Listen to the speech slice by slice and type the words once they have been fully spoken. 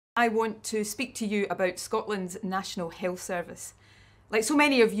I want to speak to you about Scotland's National Health Service. Like so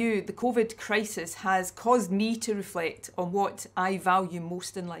many of you, the COVID crisis has caused me to reflect on what I value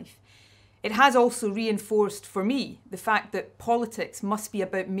most in life. It has also reinforced for me the fact that politics must be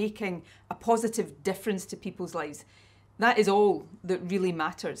about making a positive difference to people's lives. That is all that really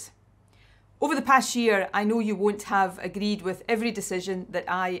matters. Over the past year, I know you won't have agreed with every decision that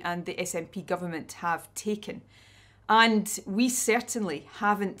I and the SNP government have taken. And we certainly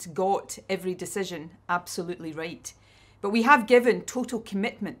haven't got every decision absolutely right. But we have given total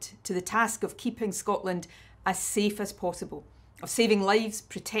commitment to the task of keeping Scotland as safe as possible, of saving lives,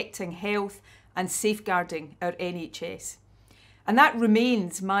 protecting health and safeguarding our NHS. And that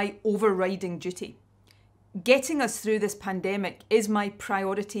remains my overriding duty. Getting us through this pandemic is my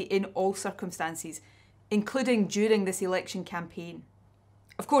priority in all circumstances, including during this election campaign.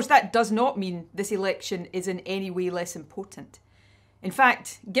 Of course, that does not mean this election is in any way less important. In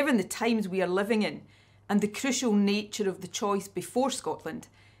fact, given the times we are living in and the crucial nature of the choice before Scotland,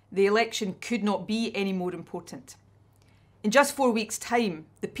 the election could not be any more important. In just 4 weeks' time,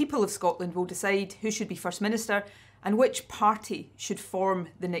 the people of Scotland will decide who should be First Minister and which party should form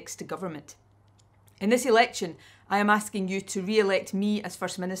the next government. In this election, I am asking you to re-elect me as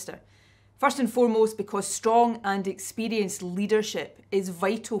First Minister. First and foremost, because strong and experienced leadership is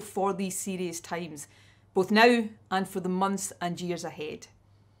vital for these serious times, both now and for the months and years ahead.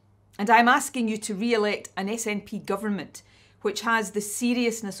 And I'm asking you to re-elect an SNP government which has the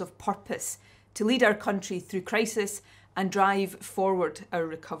seriousness of purpose to lead our country through crisis and drive forward our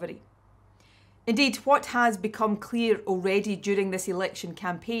recovery. Indeed, what has become clear already during this election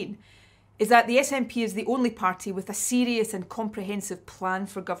campaign is that the SNP is the only party with a serious and comprehensive plan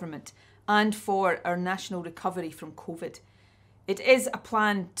for government and for our national recovery from COVID. It is a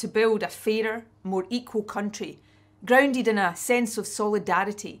plan to build a fairer, more equal country, grounded in a sense of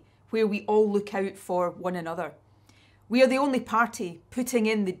solidarity where we all look out for one another. We are the only party putting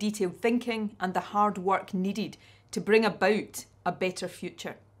in the detailed thinking and the hard work needed to bring about a better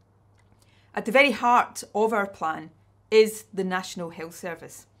future. At the very heart of our plan is the National Health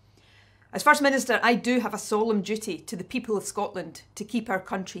Service. As First Minister, I do have a solemn duty to the people of Scotland to keep our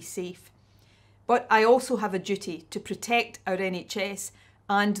country safe. But I also have a duty to protect our NHS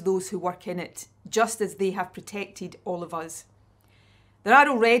and those who work in it, just as they have protected all of us. There are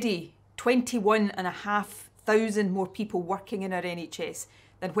already 21,500 more people working in our NHS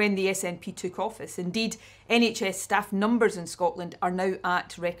than when the SNP took office. Indeed, NHS staff numbers in Scotland are now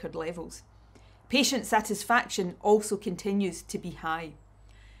at record levels. Patient satisfaction also continues to be high.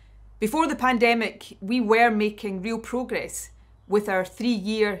 Before the pandemic, we were making real progress with our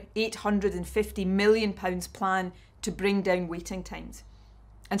 3-year £850 million plan to bring down waiting times.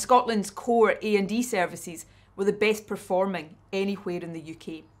 And Scotland's core A&E services were the best performing anywhere in the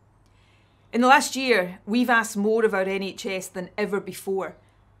UK. In the last year, we've asked more of our NHS than ever before,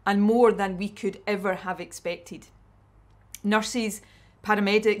 and more than we could ever have expected. Nurses,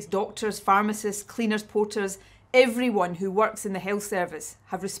 paramedics, doctors, pharmacists, cleaners, porters, everyone who works in the health service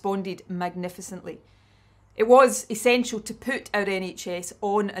have responded magnificently. It was essential to put our NHS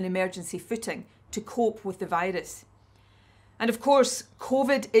on an emergency footing to cope with the virus. And of course,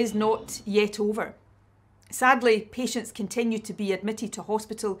 COVID is not yet over. Sadly, patients continue to be admitted to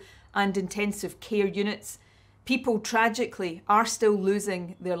hospital and intensive care units. People tragically are still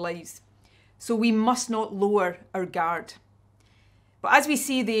losing their lives. So we must not lower our guard. But as we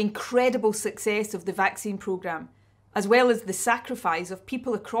see the incredible success of the vaccine programme, as well as the sacrifice of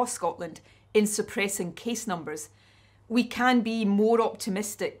people across Scotland in suppressing case numbers, we can be more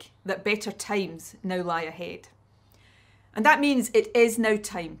optimistic that better times now lie ahead. And that means it is now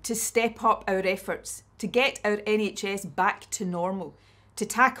time to step up our efforts to get our NHS back to normal, to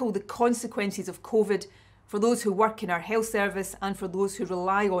tackle the consequences of COVID for those who work in our health service and for those who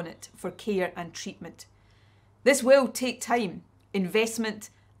rely on it for care and treatment. This will take time, investment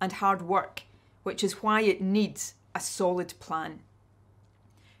and hard work, which is why it needs a solid plan.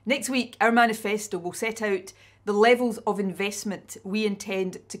 Next week, our manifesto will set out the levels of investment we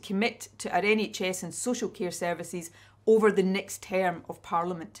intend to commit to our NHS and social care services over the next term of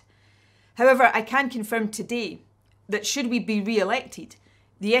Parliament. However, I can confirm today that should we be re-elected,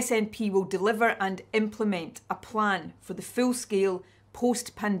 the SNP will deliver and implement a plan for the full-scale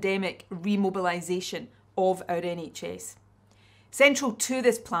post-pandemic remobilisation of our NHS. Central to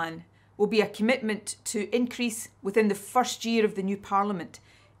this plan will be a commitment to increase within the first year of the new Parliament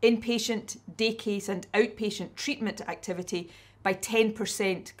inpatient, day case and outpatient treatment activity by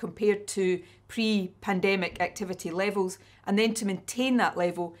 10% compared to pre-pandemic activity levels, and then to maintain that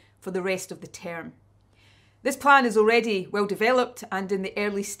level for the rest of the term. This plan is already well developed and in the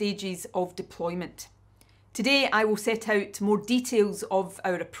early stages of deployment. Today I will set out more details of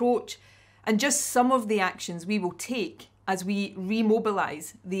our approach and just some of the actions we will take as we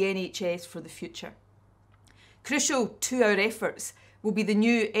remobilise the NHS for the future. Crucial to our efforts will be the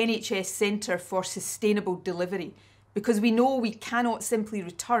new NHS Centre for Sustainable Delivery, because we know we cannot simply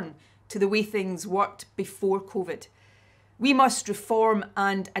return to the way things worked before COVID. We must reform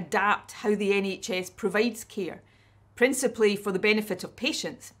and adapt how the NHS provides care, principally for the benefit of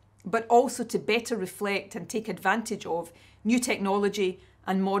patients, but also to better reflect and take advantage of new technology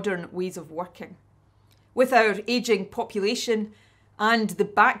and modern ways of working. With our ageing population and the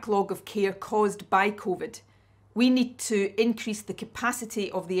backlog of care caused by COVID, we need to increase the capacity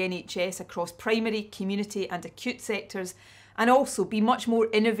of the NHS across primary, community and acute sectors, and also be much more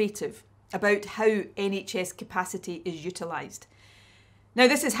innovative about how NHS capacity is utilised. Now,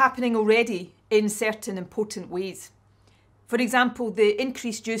 this is happening already in certain important ways. For example, the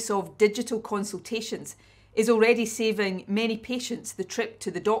increased use of digital consultations is already saving many patients the trip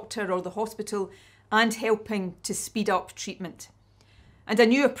to the doctor or the hospital and helping to speed up treatment. And a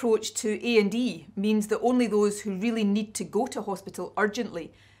new approach to A&E means that only those who really need to go to hospital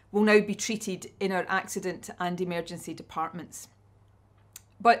urgently will now be treated in our accident and emergency departments.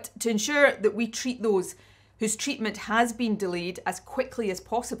 But to ensure that we treat those whose treatment has been delayed as quickly as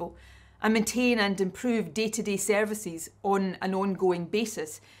possible and maintain and improve day-to-day services on an ongoing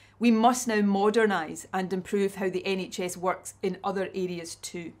basis, we must now modernise and improve how the NHS works in other areas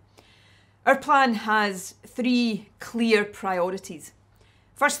too. Our plan has 3 clear priorities.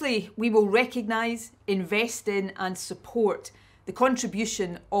 Firstly, we will recognise, invest in and support the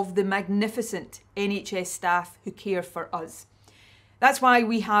contribution of the magnificent NHS staff who care for us. That's why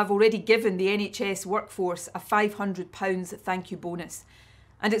we have already given the NHS workforce a £500 thank you bonus.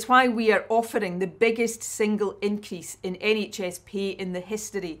 And it's why we are offering the biggest single increase in NHS pay in the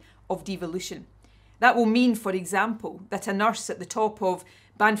history of devolution. That will mean, for example, that a nurse at the top of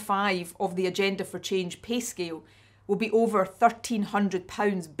Band 5 of the Agenda for Change pay scale will be over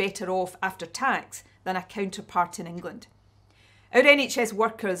 £1,300 better off after tax than a counterpart in England. Our NHS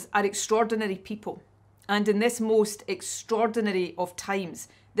workers are extraordinary people, and in this most extraordinary of times,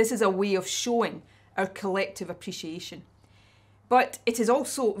 this is a way of showing our collective appreciation. But it is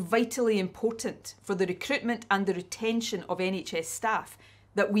also vitally important for the recruitment and the retention of NHS staff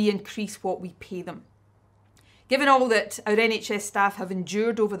that we increase what we pay them. Given all that our NHS staff have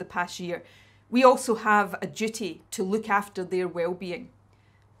endured over the past year, we also have a duty to look after their well-being.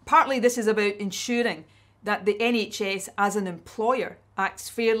 Partly this is about ensuring that the NHS as an employer acts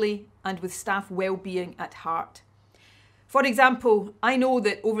fairly and with staff well-being at heart. For example, I know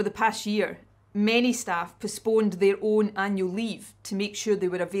that over the past year, many staff postponed their own annual leave to make sure they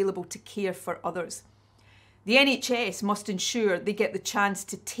were available to care for others. The NHS must ensure they get the chance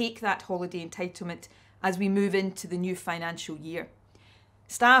to take that holiday entitlement as we move into the new financial year.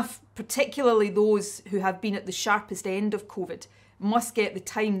 Staff, particularly those who have been at the sharpest end of COVID, must get the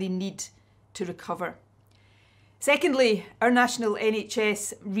time they need to recover. Secondly, our national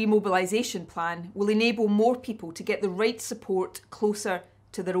NHS remobilisation plan will enable more people to get the right support closer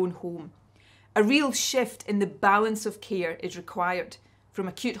to their own home. A real shift in the balance of care is required, from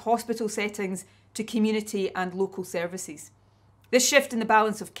acute hospital settings to community and local services. This shift in the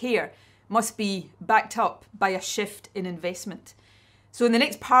balance of care must be backed up by a shift in investment. So in the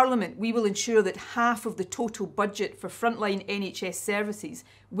next Parliament, we will ensure that half of the total budget for frontline NHS services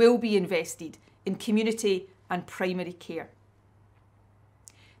will be invested in community and primary care.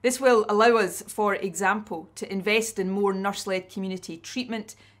 This will allow us, for example, to invest in more nurse-led community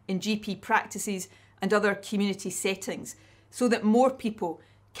treatment in GP practices and other community settings, so that more people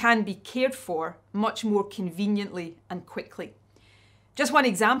can be cared for much more conveniently and quickly. Just one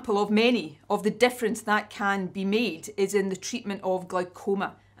example of many of the difference that can be made is in the treatment of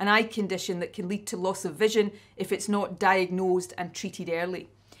glaucoma, an eye condition that can lead to loss of vision if it's not diagnosed and treated early.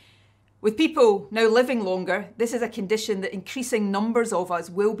 With people now living longer, this is a condition that increasing numbers of us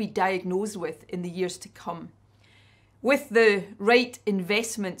will be diagnosed with in the years to come. With the right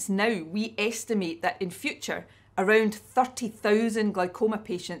investments now, we estimate that in future, around 30,000 glaucoma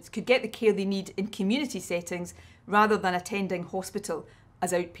patients could get the care they need in community settings rather than attending hospital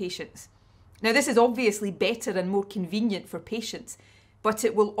as outpatients. Now, this is obviously better and more convenient for patients, but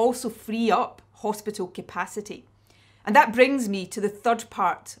it will also free up hospital capacity. And that brings me to the third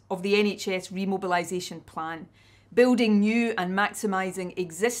part of the NHS remobilisation plan, building new and maximising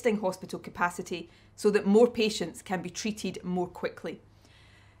existing hospital capacity so that more patients can be treated more quickly.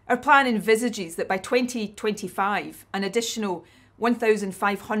 Our plan envisages that by 2025, an additional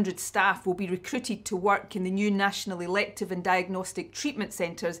 1,500 staff will be recruited to work in the new national elective and diagnostic treatment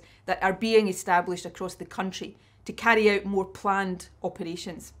centres that are being established across the country to carry out more planned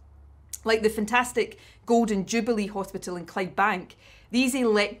operations. Like the fantastic Golden Jubilee Hospital in Clydebank, these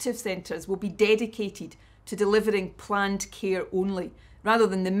elective centres will be dedicated to delivering planned care only, rather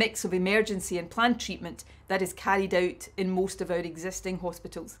than the mix of emergency and planned treatment that is carried out in most of our existing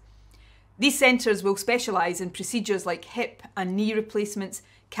hospitals. These centres will specialise in procedures like hip and knee replacements,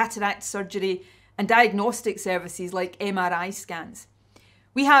 cataract surgery, and diagnostic services like MRI scans.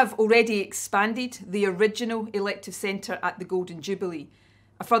 We have already expanded the original elective centre at the Golden Jubilee.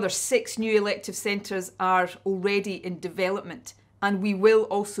 A further 6 new elective centres are already in development, and we will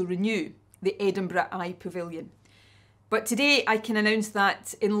also renew the Edinburgh Eye Pavilion. But today I can announce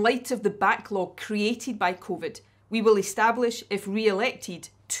that in light of the backlog created by COVID, we will establish, if re-elected,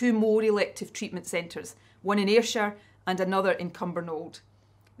 2 more elective treatment centres, one in Ayrshire and another in Cumbernauld.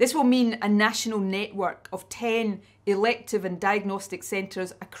 This will mean a national network of 10 elective and diagnostic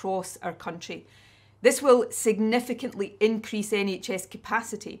centres across our country. This will significantly increase NHS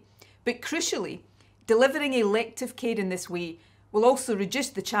capacity, but crucially, delivering elective care in this way will also reduce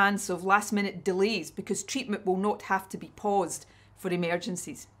the chance of last-minute delays because treatment will not have to be paused for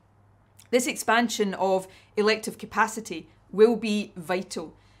emergencies. This expansion of elective capacity will be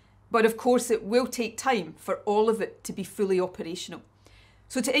vital, but of course it will take time for all of it to be fully operational.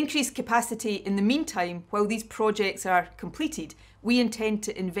 So to increase capacity in the meantime, while these projects are completed, we intend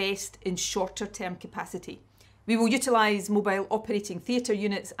to invest in shorter-term capacity. We will utilise mobile operating theatre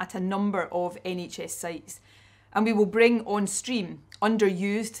units at a number of NHS sites, and we will bring on stream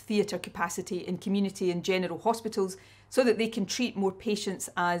underused theatre capacity in community and general hospitals so that they can treat more patients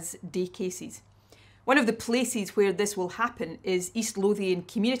as day cases. One of the places where this will happen is East Lothian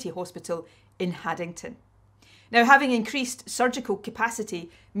Community Hospital in Haddington. Now, having increased surgical capacity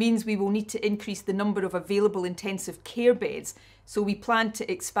means we will need to increase the number of available intensive care beds, so we plan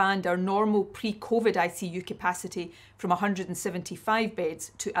to expand our normal pre-COVID ICU capacity from 175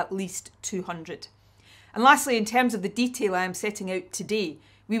 beds to at least 200. And lastly, in terms of the detail I am setting out today,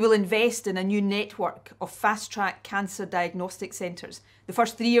 we will invest in a new network of fast-track cancer diagnostic centres. The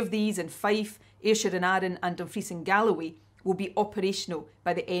first 3 of these in Fife, Ayrshire and Arran and Dumfries and Galloway will be operational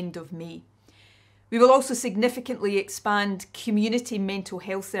by the end of May. We will also significantly expand community mental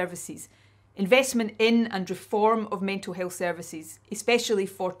health services. Investment in and reform of mental health services, especially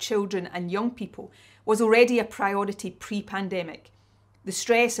for children and young people, was already a priority pre-pandemic. The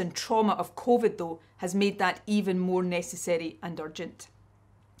stress and trauma of COVID, though, has made that even more necessary and urgent.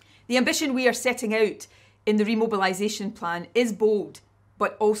 The ambition we are setting out in the remobilisation plan is bold,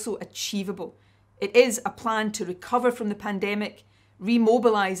 but also achievable. It is a plan to recover from the pandemic,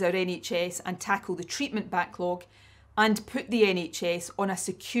 remobilise our NHS and tackle the treatment backlog, and put the NHS on a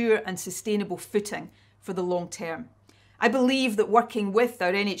secure and sustainable footing for the long term. I believe that working with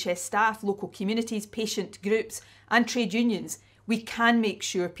our NHS staff, local communities, patient groups and trade unions, we can make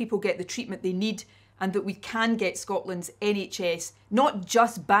sure people get the treatment they need and that we can get Scotland's NHS not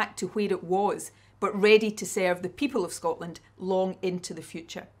just back to where it was, but ready to serve the people of Scotland long into the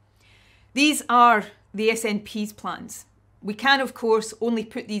future. These are the SNP's plans. We can, of course, only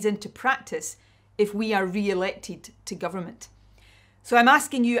put these into practice if we are re-elected to government. So I'm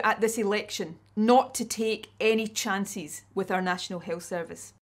asking you at this election not to take any chances with our National Health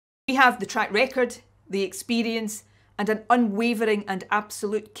Service. We have the track record, the experience, and an unwavering and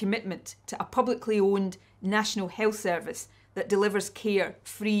absolute commitment to a publicly owned National Health Service that delivers care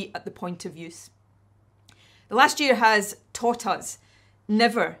free at the point of use. The last year has taught us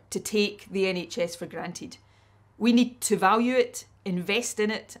never to take the NHS for granted. We need to value it, invest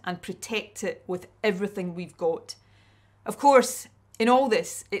in it, and protect it with everything we've got. Of course, in all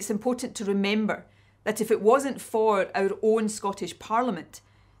this, it's important to remember that if it wasn't for our own Scottish Parliament,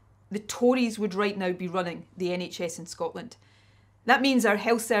 the Tories would right now be running the NHS in Scotland. That means our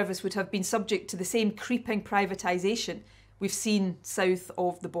health service would have been subject to the same creeping privatisation we've seen south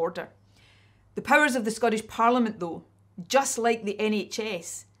of the border. The powers of the Scottish Parliament, though, just like the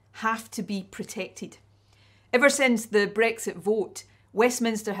NHS, have to be protected. Ever since the Brexit vote,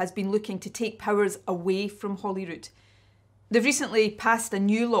 Westminster has been looking to take powers away from Holyrood. They've recently passed a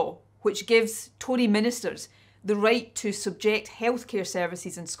new law which gives Tory ministers the right to subject healthcare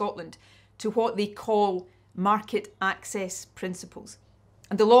services in Scotland to what they call market access principles.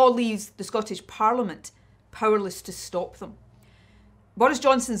 And the law leaves the Scottish Parliament powerless to stop them. Boris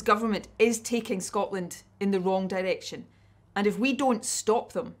Johnson's government is taking Scotland in the wrong direction, and if we don't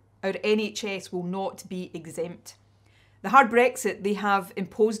stop them, our NHS will not be exempt. The hard Brexit they have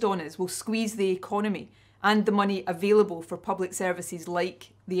imposed on us will squeeze the economy and the money available for public services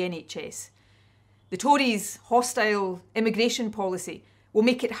like the NHS. The Tories' hostile immigration policy will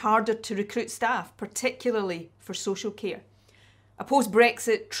make it harder to recruit staff, particularly for social care. A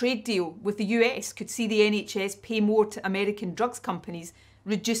post-Brexit trade deal with the US could see the NHS pay more to American drugs companies,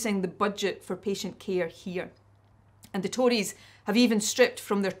 reducing the budget for patient care here. And the Tories have even stripped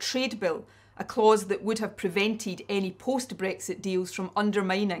from their trade bill a clause that would have prevented any post-Brexit deals from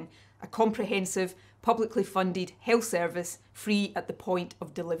undermining a comprehensive, publicly funded health service free at the point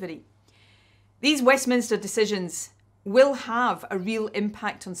of delivery. These Westminster decisions will have a real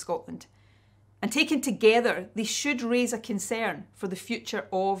impact on Scotland, and taken together, they should raise a concern for the future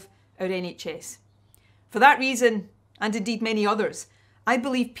of our NHS. For that reason, and indeed many others, I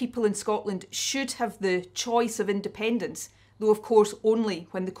believe people in Scotland should have the choice of independence, though of course only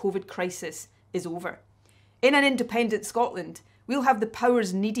when the COVID crisis is over. In an independent Scotland, we'll have the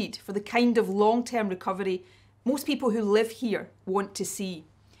powers needed for the kind of long-term recovery most people who live here want to see.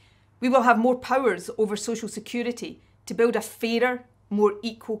 We will have more powers over social security to build a fairer, more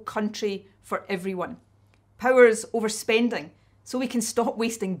equal country for everyone. Powers over spending so we can stop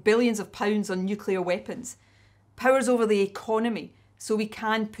wasting billions of pounds on nuclear weapons. Powers over the economy so we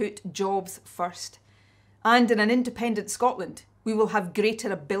can put jobs first. And in an independent Scotland, we will have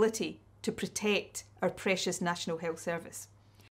greater ability to protect our precious National Health Service.